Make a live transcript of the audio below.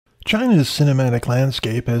China's cinematic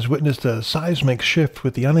landscape has witnessed a seismic shift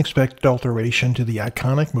with the unexpected alteration to the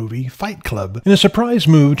iconic movie Fight Club. In a surprise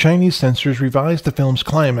move, Chinese censors revised the film's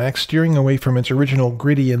climax, steering away from its original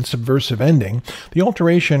gritty and subversive ending. The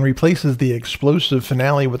alteration replaces the explosive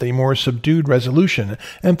finale with a more subdued resolution,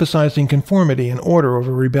 emphasizing conformity and order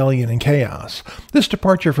over rebellion and chaos. This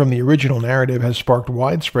departure from the original narrative has sparked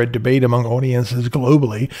widespread debate among audiences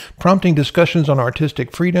globally, prompting discussions on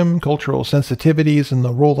artistic freedom, cultural sensitivities, and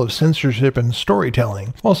the role of censorship and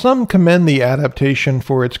storytelling. While some commend the adaptation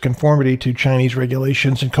for its conformity to Chinese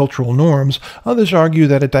regulations and cultural norms, others argue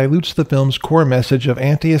that it dilutes the film's core message of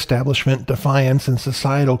anti-establishment, defiance, and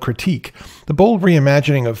societal critique. The bold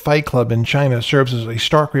reimagining of Fight Club in China serves as a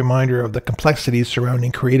stark reminder of the complexities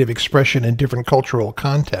surrounding creative expression in different cultural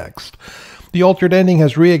contexts. The altered ending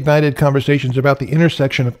has reignited conversations about the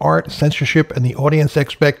intersection of art, censorship, and the audience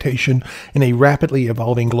expectation in a rapidly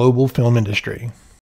evolving global film industry.